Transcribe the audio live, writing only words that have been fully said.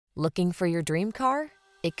Looking for your dream car?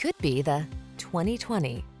 It could be the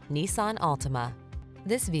 2020 Nissan Altima.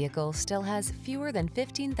 This vehicle still has fewer than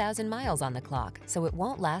 15,000 miles on the clock, so it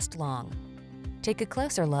won't last long. Take a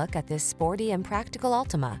closer look at this sporty and practical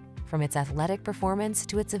Altima. From its athletic performance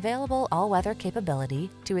to its available all-weather capability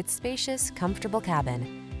to its spacious, comfortable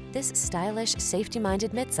cabin, this stylish,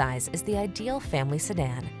 safety-minded midsize is the ideal family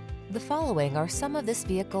sedan. The following are some of this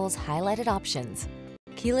vehicle's highlighted options: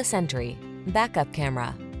 keyless entry, backup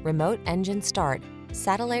camera, remote engine start,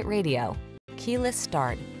 satellite radio, keyless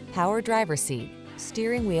start, power driver seat,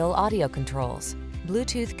 steering wheel audio controls,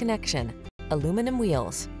 Bluetooth connection, aluminum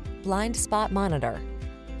wheels, blind spot monitor.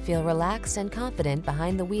 Feel relaxed and confident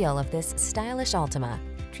behind the wheel of this stylish Altima.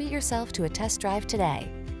 Treat yourself to a test drive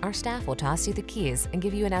today. Our staff will toss you the keys and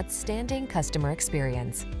give you an outstanding customer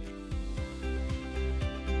experience.